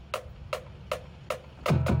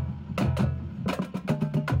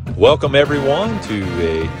Welcome, everyone, to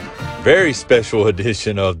a very special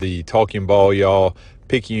edition of the Talking Ball Y'all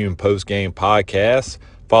Picayune Postgame Podcast.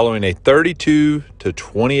 Following a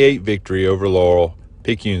 32-28 victory over Laurel,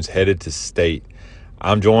 Picayune's headed to state.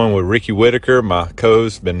 I'm joined with Ricky Whitaker, my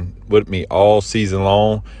co-host, been with me all season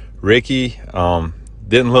long. Ricky,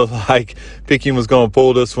 didn't look like Picayune was going to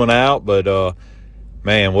pull this one out, but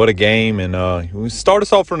man, what a game. And we start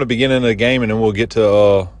us off from the beginning of the game, and then we'll get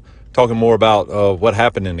to talking more about what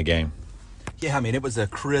happened in the game. Yeah, I mean, it was a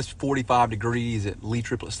crisp 45 degrees at Lee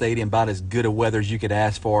Triplett Stadium, about as good a weather as you could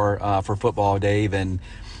ask for football, Dave. And,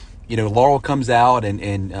 you know, Laurel comes out and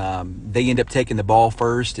they end up taking the ball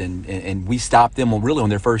first, and we stopped them on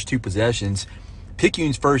their first two possessions.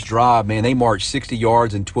 Picayune's first drive, man, they marched 60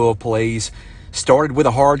 yards in 12 plays, started with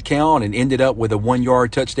a hard count and ended up with a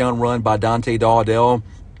 1-yard touchdown run by Dante Dawdell.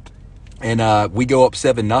 And we go up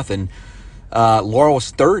 7-0.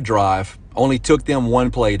 Laurel's third drive only took them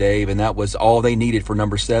one play, Dave, and that was all they needed for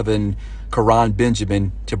number 7, Karan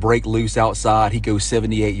Benjamin, to break loose outside. He goes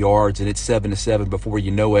 78 yards, and it's 7-7 before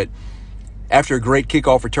you know it. After a great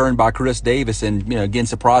kickoff return by Chris Davis, and, you know, again,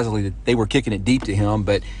 surprisingly, they were kicking it deep to him,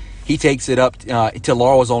 but he takes it up to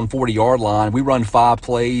Laurel's own 40-yard line. We run 5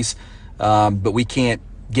 plays, but we can't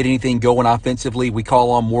get anything going offensively. We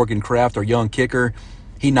call on Morgan Kraft, our young kicker.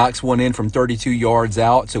 He knocks one in from 32 yards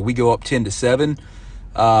out, so we go up 10-7.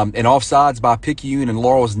 And offsides by Picayune, and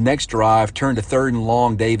Laurel's next drive turned a 3rd and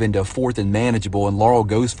long, Dave, into 4th and manageable, and Laurel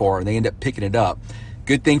goes for it, and they end up picking it up.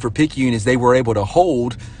 Good thing for Picayune is they were able to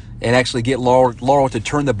hold and actually get Laurel to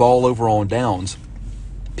turn the ball over on downs.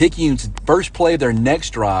 Picayune's first play of their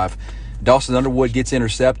next drive, Dawson Underwood gets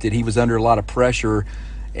intercepted. He was under a lot of pressure.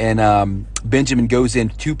 And Benjamin goes in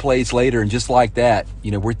 2 plays later, and just like that,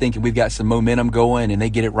 you know, we're thinking we've got some momentum going, and they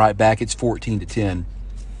get it right back. It's 14-10.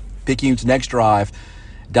 Picayune's next drive,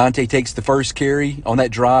 Dante takes the first carry on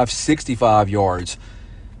that drive, 65 yards.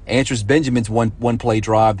 Answers Benjamin's one play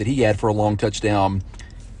drive that he had for a long touchdown.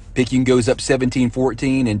 Picayune goes up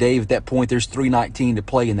 17-14, and Dave, at that point, there's 3:19 to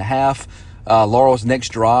play in the half. Laurel's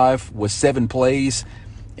next drive was 7 plays.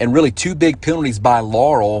 And really 2 big penalties by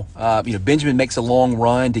Laurel. Benjamin makes a long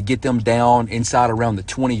run to get them down inside around the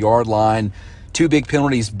 20-yard line. 2 big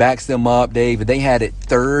penalties backs them up, Dave. They had it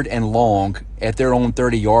 3rd and long at their own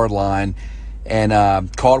 30-yard line. And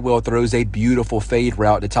Caldwell throws a beautiful fade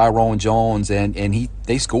route to Tyrone Jones, and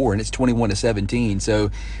they score, and it's 21-17. So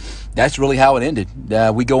that's really how it ended.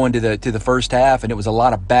 We go into the first half, and it was a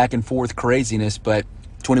lot of back and forth craziness, but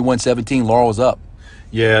 21-17, Laurel's up.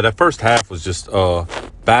 Yeah, that first half was just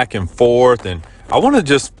back and forth, and I want to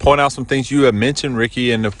just point out some things you had mentioned,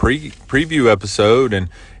 Ricky, in the preview episode, and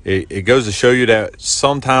it goes to show you that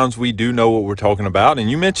sometimes we do know what we're talking about.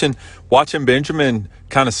 And you mentioned watching Benjamin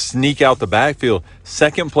kind of sneak out the backfield.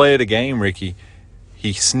 Second play of the game, Ricky,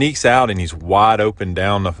 he sneaks out and he's wide open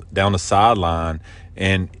down the sideline,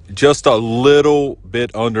 and just a little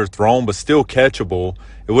bit underthrown, but still catchable.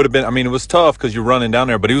 It would have been, it was tough because you're running down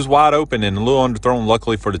there, but he was wide open and a little underthrown,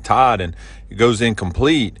 luckily for the Tide, and it goes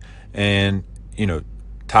incomplete. And, you know,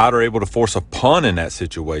 Tide are able to force a punt in that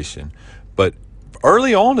situation. But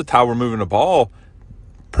early on, the Tide were moving the ball.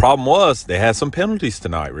 Problem was they had some penalties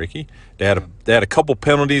tonight, Ricky. They had a couple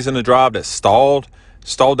penalties in the drive that stalled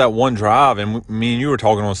that one drive. And me and you were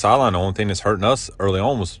talking on the sideline. The only thing that's hurting us early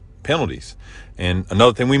on was penalties. And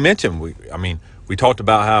another thing we mentioned, we talked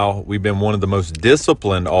about how we've been one of the most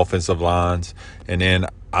disciplined offensive lines, and then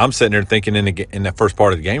I'm sitting there thinking in that first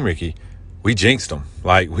part of the game, Ricky, we jinxed them.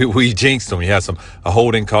 Like, we jinxed them. You had a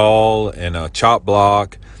holding call and a chop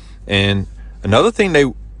block. And another thing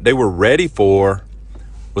they were ready for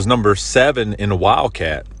was number 7 in the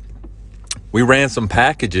Wildcat. We ran some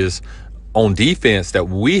packages on defense that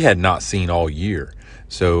we had not seen all year.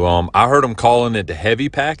 So I heard them calling it the heavy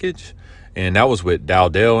package. And that was with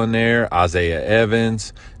Dowdell in there, Isaiah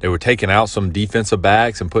Evans. They were taking out some defensive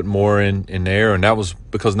backs and putting more in there. And that was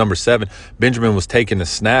because number 7, Benjamin, was taking the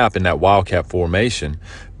snap in that Wildcat formation.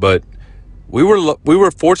 But we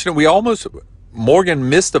were fortunate. Morgan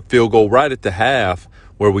missed a field goal right at the half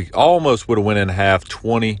where we almost would have went in half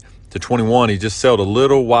 20-21. He just sailed a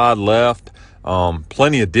little wide left,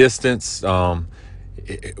 plenty of distance.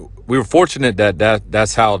 We were fortunate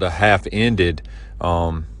that's how the half ended.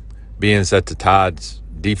 Being that the Tide's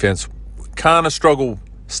defense kind of struggled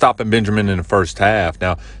stopping Benjamin in the first half.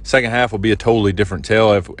 Now, second half will be a totally different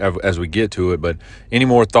tale as we get to it. But any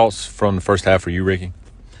more thoughts from the first half for you, Ricky?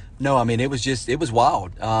 No, it was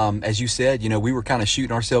wild. As you said, we were kind of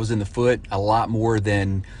shooting ourselves in the foot a lot more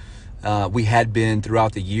than we had been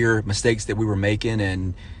throughout the year, mistakes that we were making.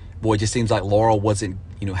 And boy, it just seems like Laurel wasn't,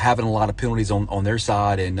 having a lot of penalties on their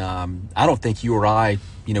side. And I don't think you or I,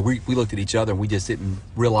 we looked at each other and we just didn't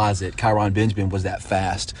realize that Kyron Benjamin was that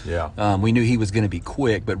fast. Yeah. We knew he was going to be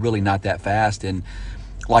quick, but really not that fast. And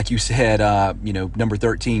like you said, number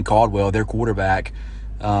 13, Caldwell, their quarterback,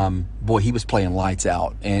 boy, he was playing lights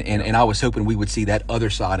out. And I was hoping we would see that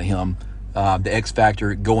other side of him, the X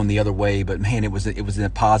factor going the other way. But man, it was a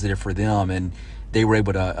positive for them, and they were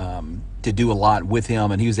able to do a lot with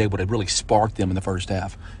him, and he was able to really spark them in the first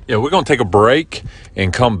half. Yeah, we're going to take a break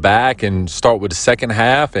and come back and start with the second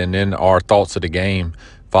half and then our thoughts of the game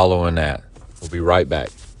following that. We'll be right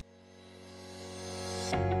back.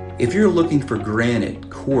 If you're looking for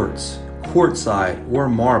granite, quartz, quartzite, or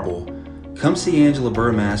marble, come see Angela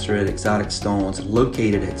Burmaster at Exotic Stones,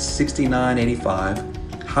 located at 6985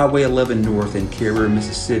 Highway 11 North in Carrier,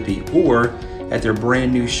 Mississippi, or at their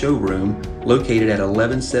brand new showroom located at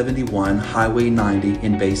 1171 Highway 90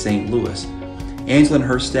 in Bay St. Louis. Angela and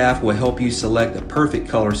her staff will help you select the perfect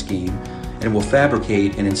color scheme and will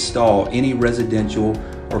fabricate and install any residential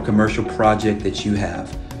or commercial project that you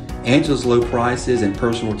have. Angela's low prices and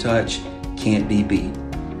personal touch can't be beat.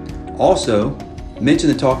 Also, mention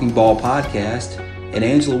the Talking Ball podcast and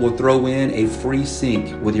Angela will throw in a free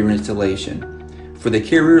sink with your installation. For the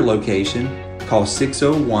Carrier location, call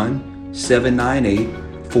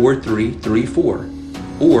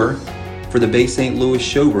 601-798-4334. Or for the Bay St. Louis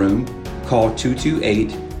showroom, call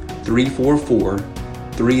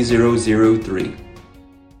 228-344-3003.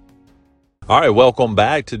 All right, welcome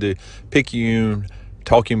back to the Picayune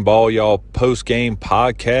Talking Ball Y'all post-game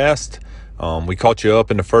podcast. We caught you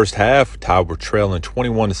up in the first half. Ty were trailing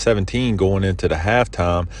 21-17 going into the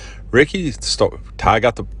halftime. Ricky, Ty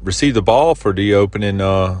got to receive the ball for the opening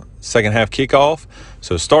second half kickoff.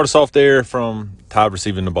 So start us off there from Ty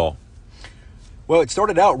receiving the ball. Well, it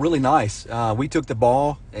started out really nice. We took the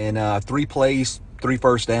ball and 3 plays, 3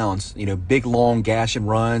 first downs. Big, long gashing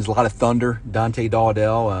runs, a lot of thunder. Dante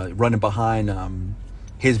Dawdell running behind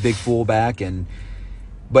his big fullback.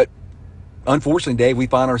 But unfortunately, Dave, we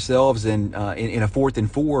find ourselves in a 4th and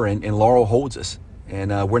 4, and Laurel holds us.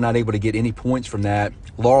 And we're not able to get any points from that.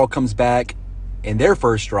 Laurel comes back in their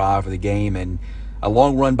first drive of the game, and a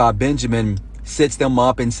long run by Benjamin sets them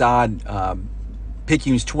up inside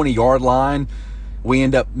Picayune's 20-yard line. We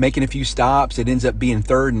end up making a few stops. It ends up being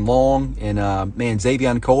 3rd and long. And,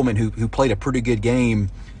 Xavion Coleman, who played a pretty good game,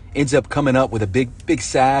 ends up coming up with a big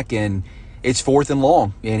sack, and it's 4th and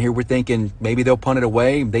long. And here we're thinking maybe they'll punt it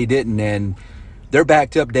away. They didn't, and they're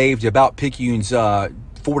backed up, Dave, to about Picayune's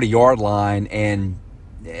 40-yard line, and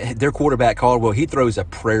their quarterback, Caldwell, he throws a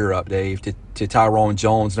prayer up, Dave, to Tyrone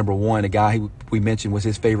Jones, number 1, a guy who we mentioned was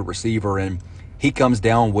his favorite receiver, and he comes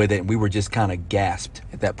down with it, and we were just kind of gasped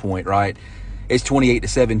at that point, right? It's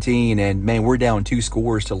 28-17, and, man, we're down 2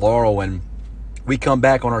 scores to Laurel, and we come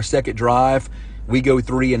back on our second drive. We go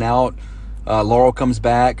 3 and out. Laurel comes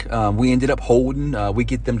back. We ended up holding. We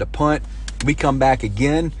get them to punt. We come back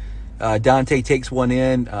again. Dante takes one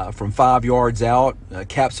in from 5 yards out,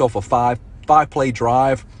 caps off a five-play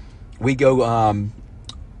drive. We go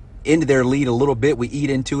into their lead a little bit. We eat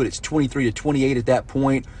into it. It's 23-28 at that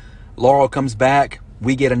point. Laurel comes back.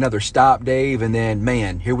 We get another stop, Dave, and then,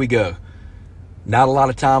 man, here we go. Not a lot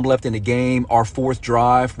of time left in the game. Our 4th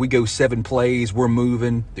drive, we go 7 plays. We're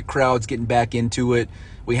moving. The crowd's getting back into it.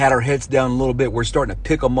 We had our heads down a little bit. We're starting to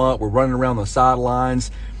pick them up. We're running around the sidelines.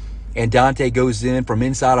 And Dante goes in from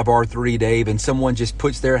inside of R3, Dave, and someone just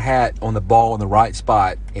puts their hat on the ball in the right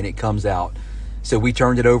spot, and it comes out. So we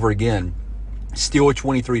turned it over again. Still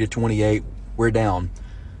 23-28. We're down.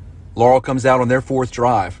 Laurel comes out on their 4th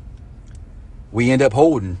drive. We end up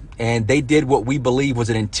holding, and they did what we believe was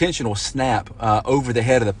an intentional snap over the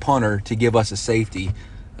head of the punter to give us a safety.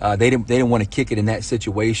 They didn't want to kick it in that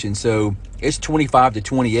situation. So it's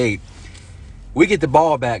 25-28. We get the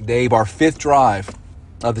ball back, Dave, our 5th drive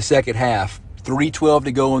of the second half. 3:12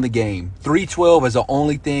 to go in the game. 3:12 is the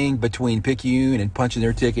only thing between Picayune and punching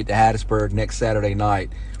their ticket to Hattiesburg next Saturday night.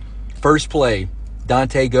 First play,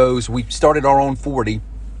 Dante goes. We started our own 40.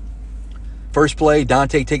 First play,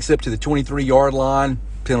 Dante takes it up to the 23-yard line.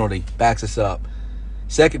 Penalty, backs us up.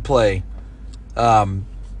 Second play,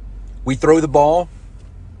 we throw the ball.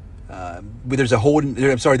 There's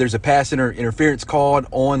a pass interference called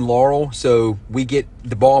on Laurel, so we get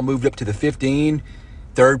the ball moved up to the 15.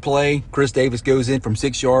 Third play, Chris Davis goes in from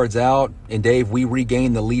 6 yards out, and Dave, we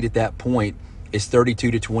regain the lead at that point. It's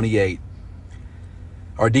 32-28.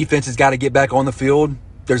 Our defense has got to get back on the field.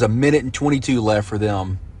 There's 1:22 left for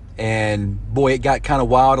them. And, boy, it got kind of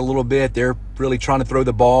wild a little bit. They're really trying to throw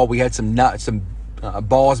the ball. We had some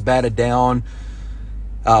balls batted down.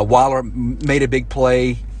 Weiler made a big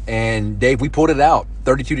play. And Dave, we pulled it out,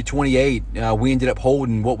 32-28. We ended up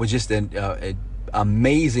holding what was just an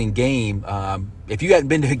amazing game. If you hadn't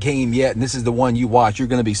been to a game yet, and this is the one you watch, you're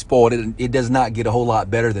going to be spoiled. It does not get a whole lot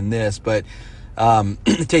better than this. But I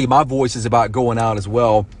tell you, my voice is about going out as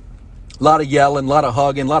well. A lot of yelling, a lot of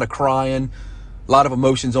hugging, a lot of crying, a lot of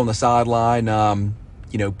emotions on the sideline.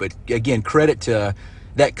 But again, credit to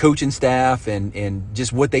that coaching staff and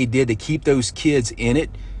just what they did to keep those kids in it.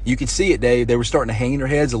 You could see it, Dave. They were starting to hang their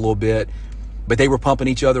heads a little bit, but they were pumping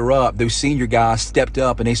each other up. Those senior guys stepped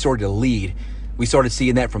up and they started to lead. We started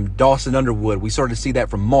seeing that from Dawson Underwood. We started to see that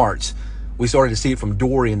from Martz. We started to see it from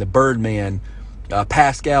Dorian, the Birdman,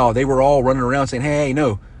 Pascal. They were all running around saying, hey,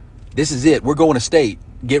 no, this is it. We're going to state.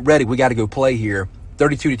 Get ready. We got to go play here.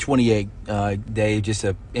 32-28, Dave. Just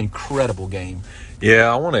an incredible game.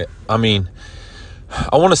 Yeah, I want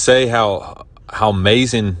to say how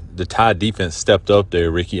amazing the Tide defense stepped up there,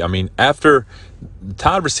 Ricky. I mean, after the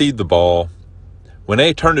Tide received the ball, when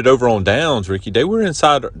they turned it over on downs, Ricky, they were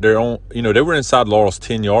inside their own, they were inside Laurel's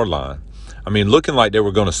 10-yard line. I mean, looking like they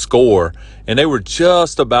were going to score, and they were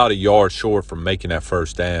just about a yard short from making that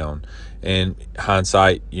first down. And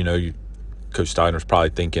hindsight, Coach Steiner's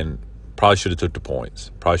probably thinking, probably should have took the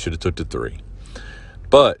points, probably should have took the 3.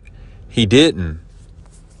 But he didn't.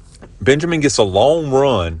 Benjamin gets a long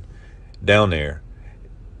run down there.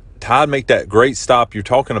 Tide make that great stop you're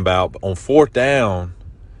talking about. But on 4th down,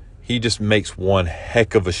 he just makes one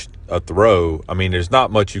heck of a throw. I mean, there's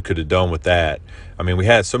not much you could have done with that. I mean, we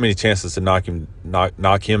had so many chances to knock him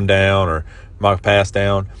down or knock a pass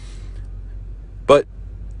down. But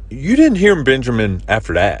you didn't hear Benjamin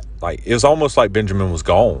after that. Like, it was almost like Benjamin was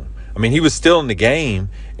gone. I mean, he was still in the game,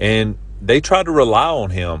 and they tried to rely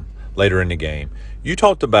on him later in the game. You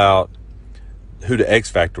talked about who the X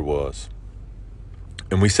factor was,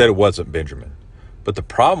 and we said it wasn't Benjamin. But the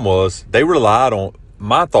problem was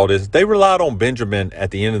my thought is they relied on Benjamin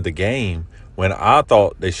at the end of the game when I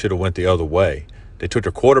thought they should have went the other way. They took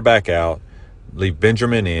their quarterback out, leave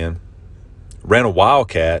Benjamin in, ran a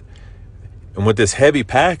wildcat, and with this heavy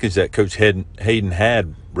package that Coach Hayden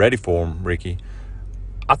had ready for him, Ricky,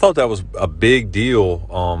 I thought that was a big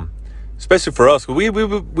deal, especially for us. We've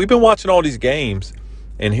been watching all these games,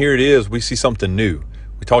 and here it is. We see something new.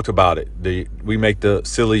 We talked about it. We make the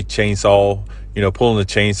silly chainsaw, pulling the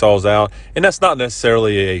chainsaws out. And that's not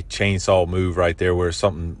necessarily a chainsaw move right there where it's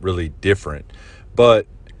something really different. But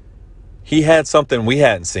he had something we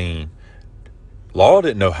hadn't seen. Laurel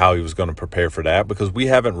didn't know how he was going to prepare for that because we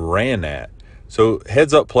haven't ran that. So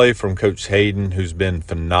heads-up play from Coach Hayden, who's been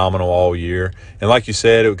phenomenal all year. And like you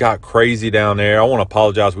said, it got crazy down there. I want to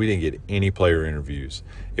apologize. We didn't get any player interviews.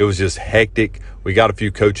 It was just hectic. We got a few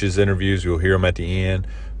coaches' interviews. You'll hear them at the end.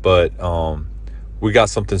 But we got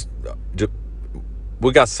something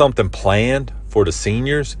planned for the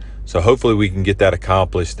seniors. So hopefully we can get that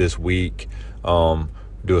accomplished this week.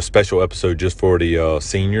 Do a special episode just for the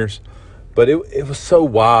seniors. But it was so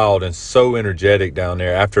wild and so energetic down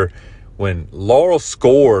there after – when Laurel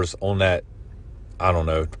scores on that,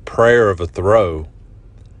 prayer of a throw,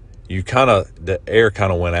 the air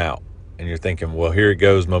kind of went out. And you're thinking, well, here it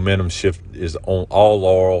goes. Momentum shift is on all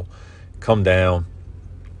Laurel. Come down.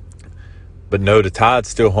 But no, the Tide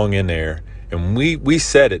still hung in there. And we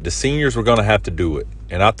said it. The seniors were going to have to do it.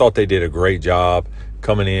 And I thought they did a great job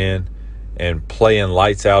coming in and playing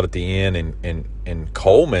lights out at the end. And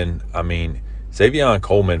Coleman, Xavion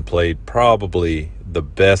Coleman played probably the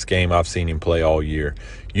best game I've seen him play all year.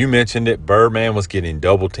 You mentioned it. Birdman was getting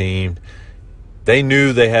double teamed. They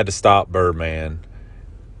knew they had to stop Birdman,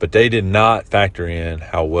 but they did not factor in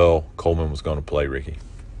how well Coleman was going to play, Ricky.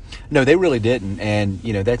 No, they really didn't. And,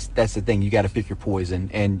 that's the thing. You got to pick your poison.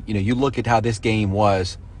 And, you look at how this game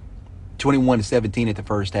was, 21-17 at the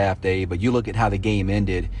first half, Dave, but you look at how the game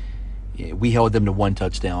ended. We held them to 1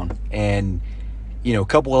 touchdown. And, a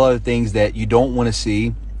couple of other things that you don't want to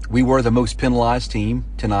see. We were the most penalized team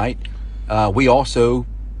tonight. We also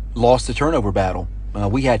lost the turnover battle.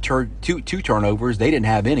 We had two turnovers. They didn't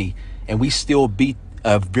have any. And we still beat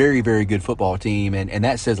a very, very good football team. And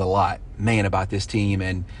that says a lot, man, about this team.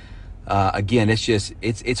 And, again,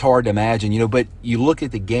 it's hard to imagine, but you look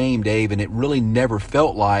at the game, Dave, and it really never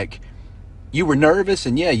felt like you were nervous.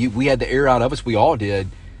 And, we had the air out of us. We all did.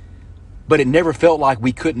 But it never felt like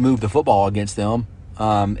we couldn't move the football against them.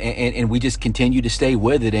 And we just continue to stay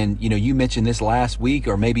with it. And, you mentioned this last week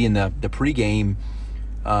or maybe in the pregame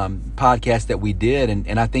podcast that we did.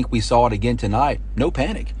 And I think we saw it again tonight. No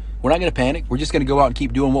panic. We're not going to panic. We're just going to go out and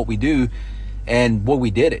keep doing what we do. And we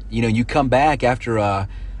did it. You come back after a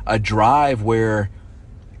drive where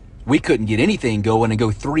we couldn't get anything going and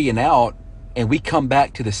go 3 and out. and we come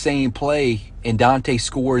back to the same play, and Dante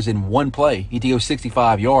scores in one play. He goes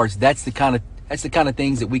 65 yards. That's the kind of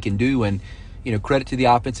things that we can do. And credit to the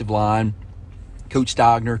offensive line, Coach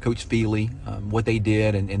Stogner, Coach Feely, what they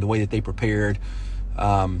did and the way that they prepared.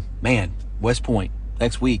 Man, West Point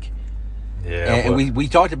next week. Yeah, and we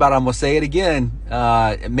talked about it. I'm gonna say it again.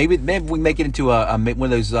 Maybe we make it into one of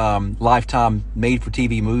those Lifetime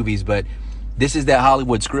made-for-TV movies. But this is that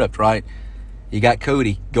Hollywood script, right? You got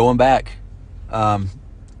Cody going back.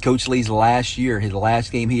 Coach Lee's last year, his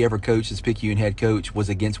last game he ever coached as Picayune head coach was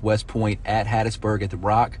against West Point at Hattiesburg at the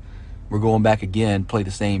Rock. We're going back again, play the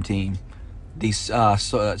same team. These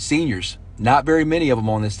seniors, not very many of them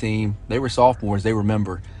on this team. They were sophomores. They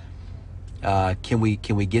remember. Can we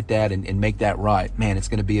get that and make that right? Man, it's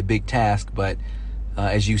going to be a big task. But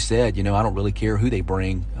as you said, I don't really care who they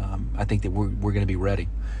bring. I think that we're going to be ready.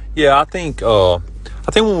 Yeah, I think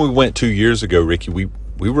when we went 2 years ago, Ricky, we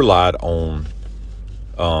relied on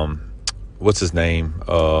what's his name?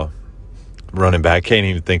 Running back. I can't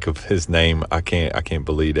even think of his name. I can't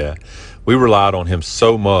believe that. We relied on him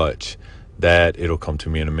so much that it'll come to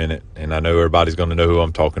me in a minute. And I know everybody's going to know who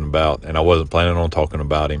I'm talking about. And I wasn't planning on talking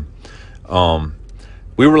about him.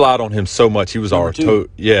 We relied on him so much. He was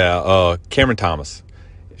Cameron Thomas.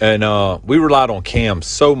 And we relied on Cam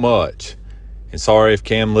so much. And sorry if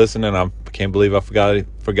Cam listening, I can't believe I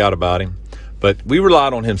forgot about him. But we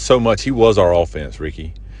relied on him so much. He was our offense,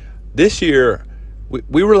 Ricky. This year,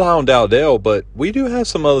 we rely on Dowdell, but we do have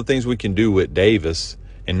some other things we can do with Davis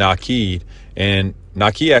and Nakeed. And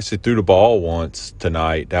Nakeed actually threw the ball once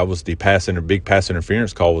tonight. That was the big pass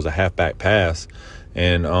interference call, was a halfback pass.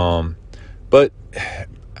 And but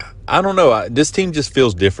I don't know. This team just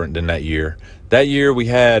feels different than that year. That year we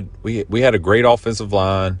had a great offensive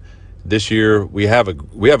line. This year we have a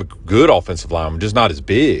good offensive line, just not as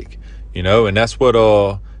big, and that's what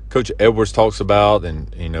Coach Edwards talks about,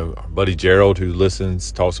 and our buddy Gerald, who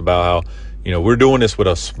listens, talks about how we're doing this with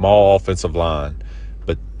a small offensive line.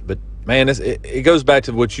 But man, it goes back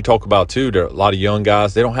to what you talk about too. There are a lot of young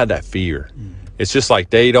guys, they don't have that fear. It's just like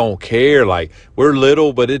they don't care. Like, we're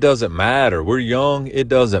little, but it doesn't matter. We're young, it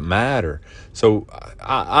doesn't matter. So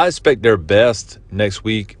I expect their best next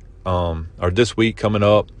week, or this week coming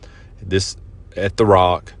up, this at the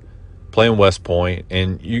Rock, playing West Point.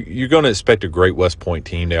 And you're going to expect a great West Point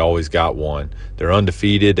team. They always got one. They're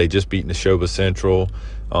undefeated. They just beat Neshoba Central.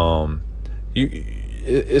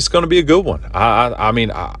 It's going to be a good one.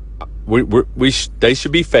 They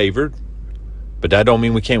should be favored, but that don't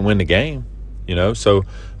mean we can't win the game. So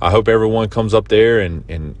I hope everyone comes up there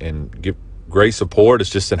and give great support. It's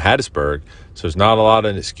just in Hattiesburg, so there's not a lot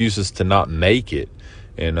of excuses to not make it.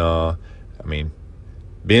 And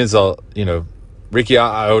Ricky,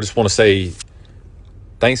 I just want to say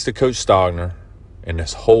thanks to Coach Stogner and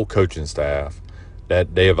this whole coaching staff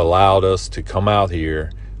that they have allowed us to come out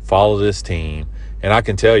here, follow this team. And I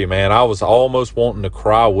can tell you, man, I was almost wanting to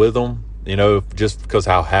cry with them, just because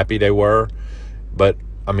how happy they were. But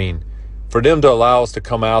for them to allow us to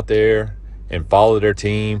come out there and follow their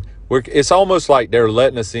team, it's almost like they're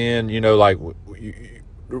letting us in, like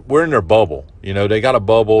we're in their bubble. They got a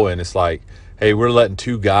bubble, and it's like, hey, we're letting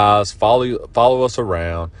two guys follow us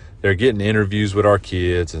around. They're getting interviews with our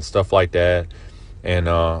kids and stuff like that. And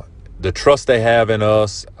the trust they have in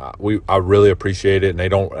us, I really appreciate it. And they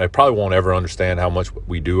probably won't ever understand how much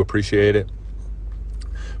we do appreciate it,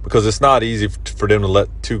 because it's not easy for them to let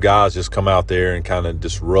two guys just come out there and kind of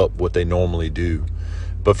disrupt what they normally do.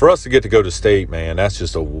 But for us to get to go to state, man, that's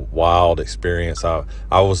just a wild experience. I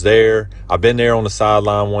was there. I've been there on the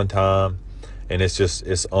sideline one time, and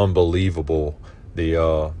it's unbelievable,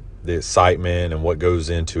 the excitement and what goes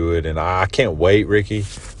into it. And I can't wait, Ricky.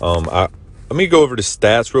 Let me go over the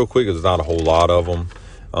stats real quick, because there's not a whole lot of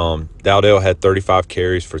them. Dowdell had 35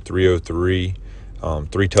 carries for 303.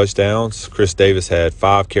 3 touchdowns. Chris Davis had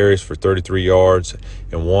 5 carries for 33 yards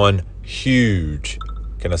and 1 huge,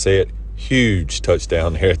 can I say it, huge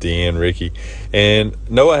touchdown there at the end, Ricky. And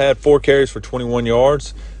Noah had 4 carries for 21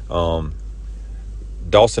 yards.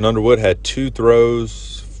 Dawson Underwood had 2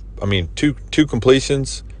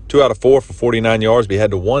 completions, 2 out of 4 for 49 yards, but he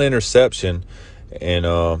had the 1 interception. And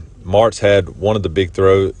Martz had one of the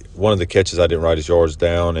catches. I didn't write his yards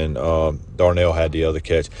down, and Darnell had the other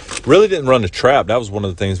catch. Really didn't run the trap. That was one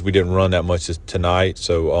of the things we didn't run that much tonight.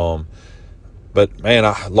 So, but man,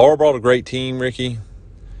 Laurel brought a great team, Ricky.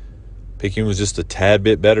 Picayune was just a tad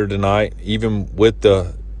bit better tonight, even with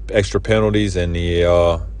the extra penalties and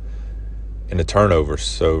the turnovers.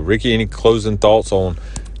 So, Ricky, any closing thoughts on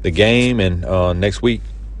the game and next week?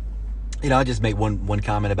 I'll just make one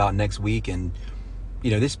comment about next week. And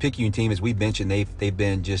this Picayune team, as we mentioned, they've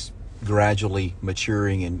been just gradually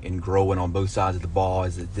maturing and growing on both sides of the ball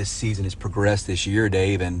as this season has progressed this year,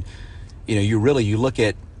 Dave. And, you look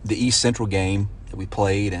at the East Central game that we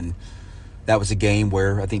played, and that was a game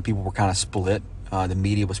where I think people were kind of split. The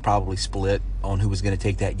media was probably split on who was going to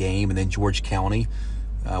take that game. And then George County,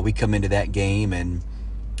 we come into that game, and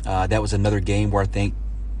that was another game where I think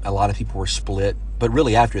a lot of people were split. But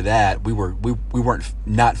really after that, we weren't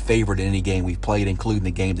not favored in any game we've played, including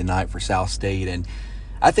the game tonight for South State. And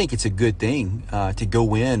I think it's a good thing to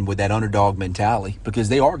go in with that underdog mentality, because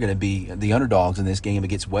they are going to be the underdogs in this game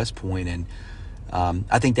against West Point. And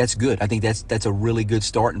I think that's good. I think that's a really good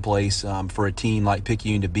starting place for a team like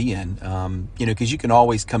Picayune to be in, because you can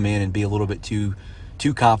always come in and be a little bit too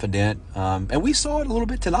confident. And we saw it a little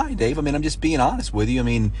bit tonight, Dave. I mean, I'm just being honest with you. I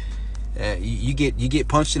mean, you get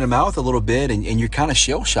punched in the mouth a little bit, and you're kind of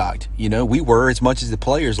shell shocked. We were, as much as the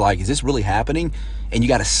players, like, is this really happening? And you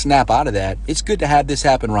got to snap out of that. It's good to have this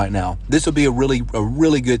happen right now. This will be a really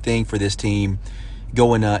good thing for this team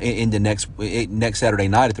going into next Saturday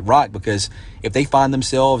night at the Rock, because if they find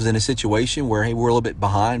themselves in a situation where, hey, we're a little bit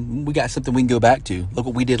behind, we got something we can go back to. Look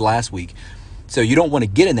what we did last week. So you don't want to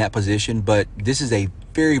get in that position, but this is a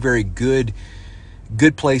very, very good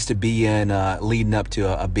place to be in leading up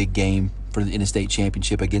to a big game for the Interstate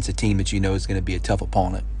Championship against a team that is going to be a tough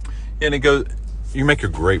opponent. And you make a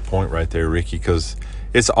great point right there, Ricky, because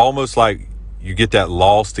it's almost like you get that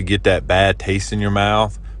loss to get that bad taste in your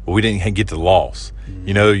mouth, but we didn't get the loss.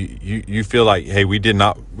 Mm-hmm. You feel like, hey, we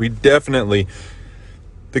definitely,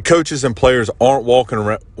 the coaches and players aren't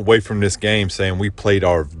walking away from this game saying we played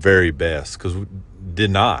our very best, because we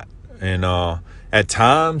did not. And at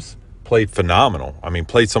times played phenomenal. I mean,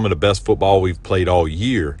 played some of the best football we've played all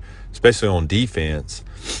year, especially on defense.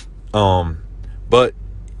 But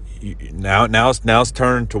now it's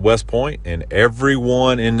turned to West Point, and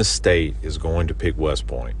everyone in the state is going to pick West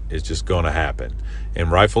Point. It's just going to happen,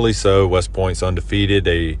 and rightfully so. West Point's undefeated.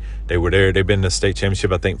 They were there. They've been in the state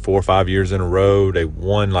championship, I think, 4 or 5 years in a row. They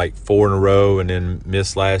won like 4 in a row and then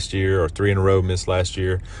missed last year, or 3 in a row, missed last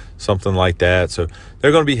year, something like that. So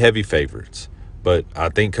they're going to be heavy favorites. But I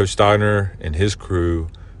think Coach Steigner and his crew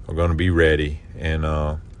are going to be ready, and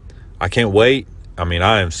I can't wait. I mean,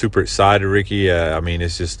 I am super excited, Ricky.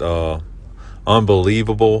 It's just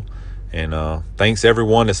unbelievable. And thanks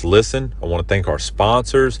everyone that's listened. I want to thank our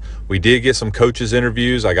sponsors. We did get some coaches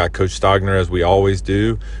interviews. I got Coach Steigner, as we always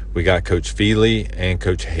do. We got Coach Feely and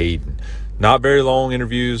Coach Hayden. Not very long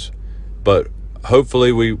interviews, but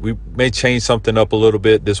hopefully we may change something up a little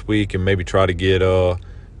bit this week and maybe try to get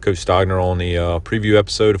Coach Steigner on the preview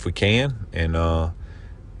episode if we can, and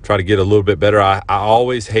try to get a little bit better. I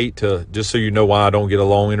always hate to, just so you know why I don't get a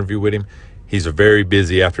long interview with him, he's very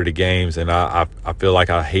busy after the games, and I feel like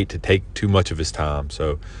I hate to take too much of his time.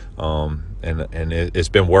 So and it's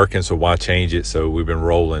been working, so why change it? So we've been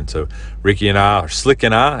rolling. So Ricky and I, or Slick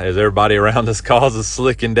and I, as everybody around us calls us,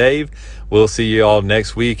 Slick and Dave, we'll see you all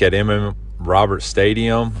next week at M.M. Roberts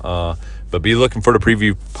Stadium. But be looking for the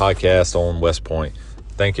preview podcast on West Point.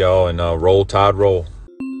 Thank y'all, and roll Tide, roll.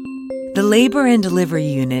 The Labor and Delivery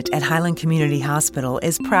Unit at Highland Community Hospital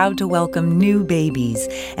is proud to welcome new babies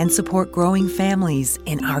and support growing families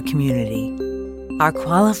in our community. Our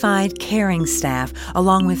qualified, caring staff,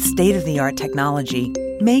 along with state-of-the-art technology,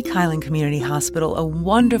 make Highland Community Hospital a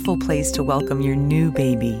wonderful place to welcome your new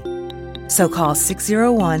baby. So call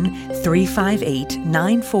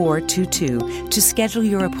 601-358-9422 to schedule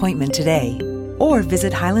your appointment today, or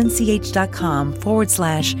visit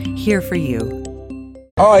highlandch.com/here-for-you.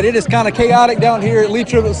 All right, it is kind of chaotic down here at Lee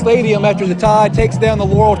Triplett Stadium after the Tide takes down the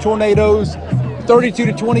Laurel Tornadoes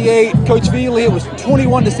 32-28. Coach Feely, it was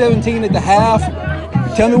 21-17 at the half.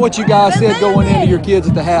 Tell me what you guys said going into your kids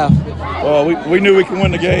at the half. Well, we knew we could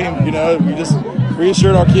win the game. We just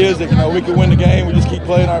reassured our kids that we could win the game. We just keep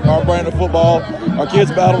playing our brand of football. Our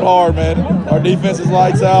kids battled hard, man. Our defense is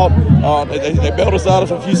lights out. They bailed us out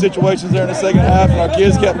of a few situations there in the second half, and our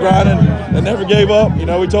kids kept grinding. They never gave up. We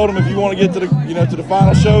told them, if you want to get to the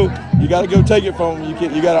final show, you got to go take it from them. You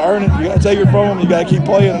got to earn it. You got to take it from them. You got to keep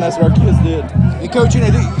playing, and that's what our kids did. And Coach,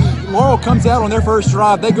 Laurel comes out on their first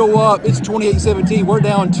drive. They go up. It's 28-17. We're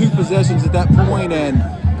down 2 possessions at that point, and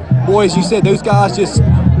boys, you said those guys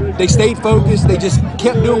they stayed focused. They just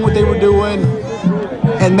kept doing what they were doing.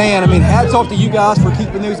 And, man, hats off to you guys for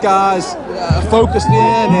keeping those guys focused in.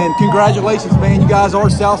 And congratulations, man. You guys are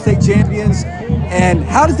South State champions. And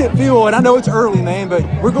how does it feel? And I know it's early, man, but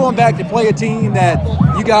we're going back to play a team that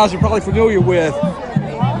you guys are probably familiar with.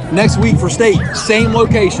 Next week for state, same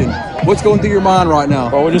location. What's going through your mind right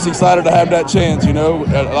now? Well, we're just excited to have that chance. You know,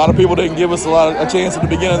 a lot of people didn't give us a chance at the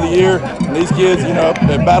beginning of the year. And these kids, you know,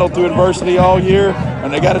 they battled through adversity all year,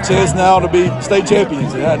 and they got a chance now to be state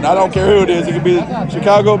champions. And I don't care who it is. It could be the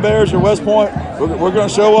Chicago Bears or West Point. We're going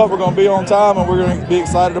to show up. We're going to be on time, and we're going to be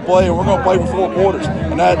excited to play. And we're going to play for 4 quarters.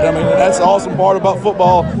 And that's the awesome part about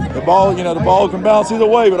football. The ball can bounce either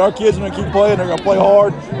way, but our kids are going to keep playing. They're going to play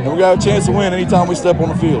hard, and we got a chance to win anytime we step on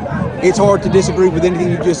the field. It's hard to disagree with anything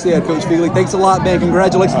you just said, Coach Feely. Thanks a lot, man.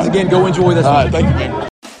 Congratulations again. Go enjoy this. All right, thank you, man.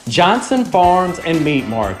 Johnson Farms and Meat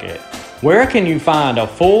Market. Where can you find a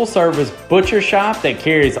full-service butcher shop that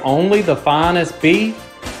carries only the finest beef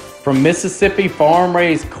from Mississippi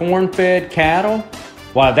farm-raised corn-fed cattle?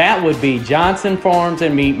 Why, that would be Johnson Farms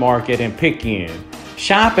and Meat Market in Picayune.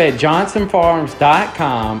 Shop at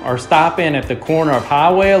johnsonfarms.com or stop in at the corner of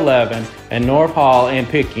Highway 11 and North Hall in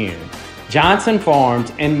Picayune. Johnson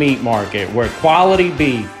Farms and Meat Market, where quality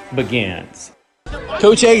beef begins.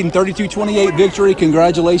 Coach Hayden, 32-28 victory.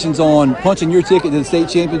 Congratulations on punching your ticket to the state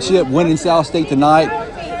championship, winning South State tonight.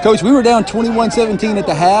 Coach, we were down 21-17 at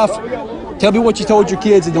the half. Tell me what you told your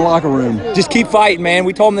kids in the locker room. Just keep fighting, man.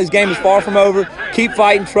 We told them this game is far from over. Keep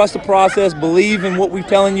fighting, trust the process, believe in what we're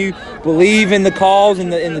telling you, believe in the calls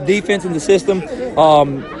and the defense and the system.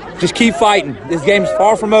 Just keep fighting. This game is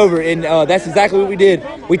far from over, and that's exactly what we did.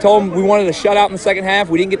 We told them we wanted a shutout in the second half.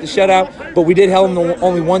 We didn't get the shutout, but we did held them to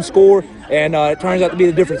only 1 score, and it turns out to be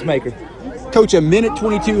the difference maker. Coach, a minute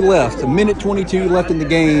 22 left in the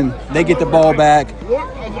game. They get the ball back.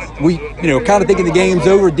 We, kind of thinking the game's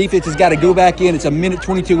over. Defense has got to go back in. It's a minute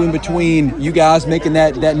 22 in between you guys making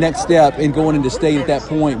that next step and going into state at that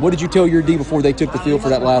point. What did you tell your D before they took the field for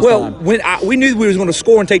that last time? Well, we knew we was going to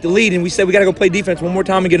score and take the lead, and we said we got to go play defense one more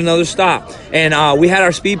time and get another stop. And we had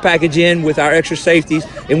our speed package in with our extra safeties,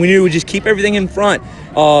 and we knew we'd just keep everything in front.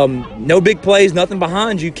 No big plays, nothing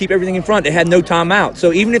behind you. Keep everything in front. They had no timeout.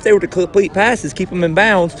 So even if they were to complete passes, keep them in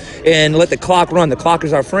bounds and let the clock run. The clock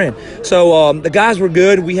is our friend. So the guys were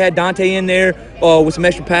good. We had Dante in there with some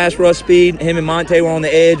extra pass rush speed. Him and Monte were on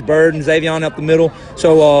the edge. Bird and Xavion up the middle.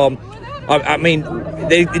 So, we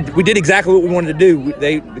did exactly what we wanted to do.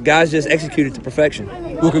 The guys just executed to perfection.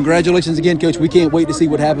 Well, congratulations again, Coach. We can't wait to see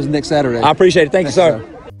what happens next Saturday. I appreciate it. Thank you, sir.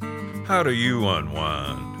 How do you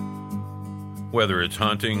unwind? Whether it's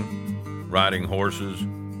hunting, riding horses,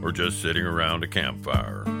 or just sitting around a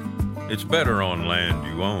campfire, it's better on land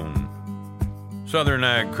you own. Southern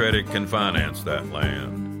Ag Credit can finance that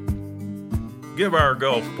land. Give our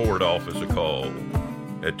Gulfport office a call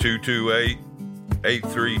at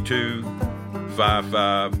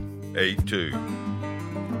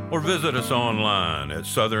 228-832-5582 or visit us online at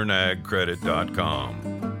southernagcredit.com.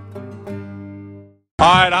 All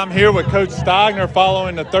right, I'm here with Coach Stogner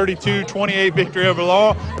following the 32-28 victory over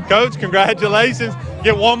Laurel. Coach, congratulations.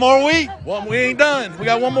 Get one more week. Well, we ain't done. We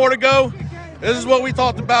got one more to go. This is what we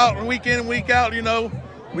talked about week in and week out. We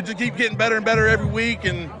just keep getting better and better every week,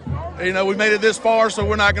 and we made it this far, so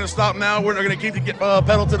we're not going to stop now. We're going to keep the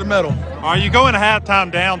pedal to the metal. Are you going to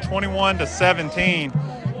halftime down 21-17?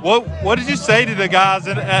 What did you say to the guys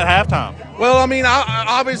at halftime? Well,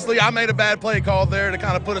 obviously I made a bad play call there to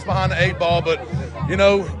kind of put us behind the 8 ball, but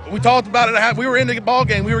we talked about it. We were in the ball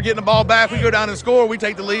game. We were getting the ball back. We go down and score. We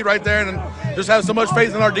take the lead right there, and just have so much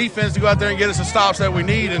faith in our defense to go out there and get us the stops that we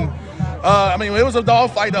need. And it was a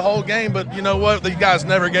dogfight the whole game, but you know what? These guys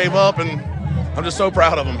never gave up, and I'm just so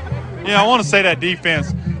proud of them. Yeah, I want to say that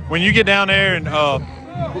defense. When you get down there, and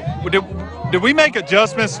did we make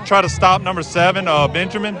adjustments to try to stop number 7,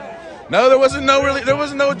 Benjamin? No, there wasn't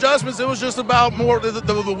no adjustments. It was just about more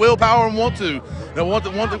the willpower and want to. Want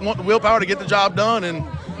the willpower to get the job done, and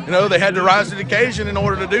they had to rise to the occasion in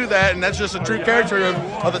order to do that, and that's just a true character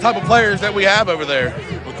of the type of players that we have over there.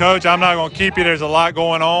 Well, Coach, I'm not going to keep you. There's a lot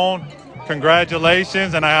going on.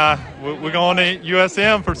 Congratulations, and we're going to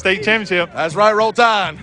USM for state championship. That's right, roll tide.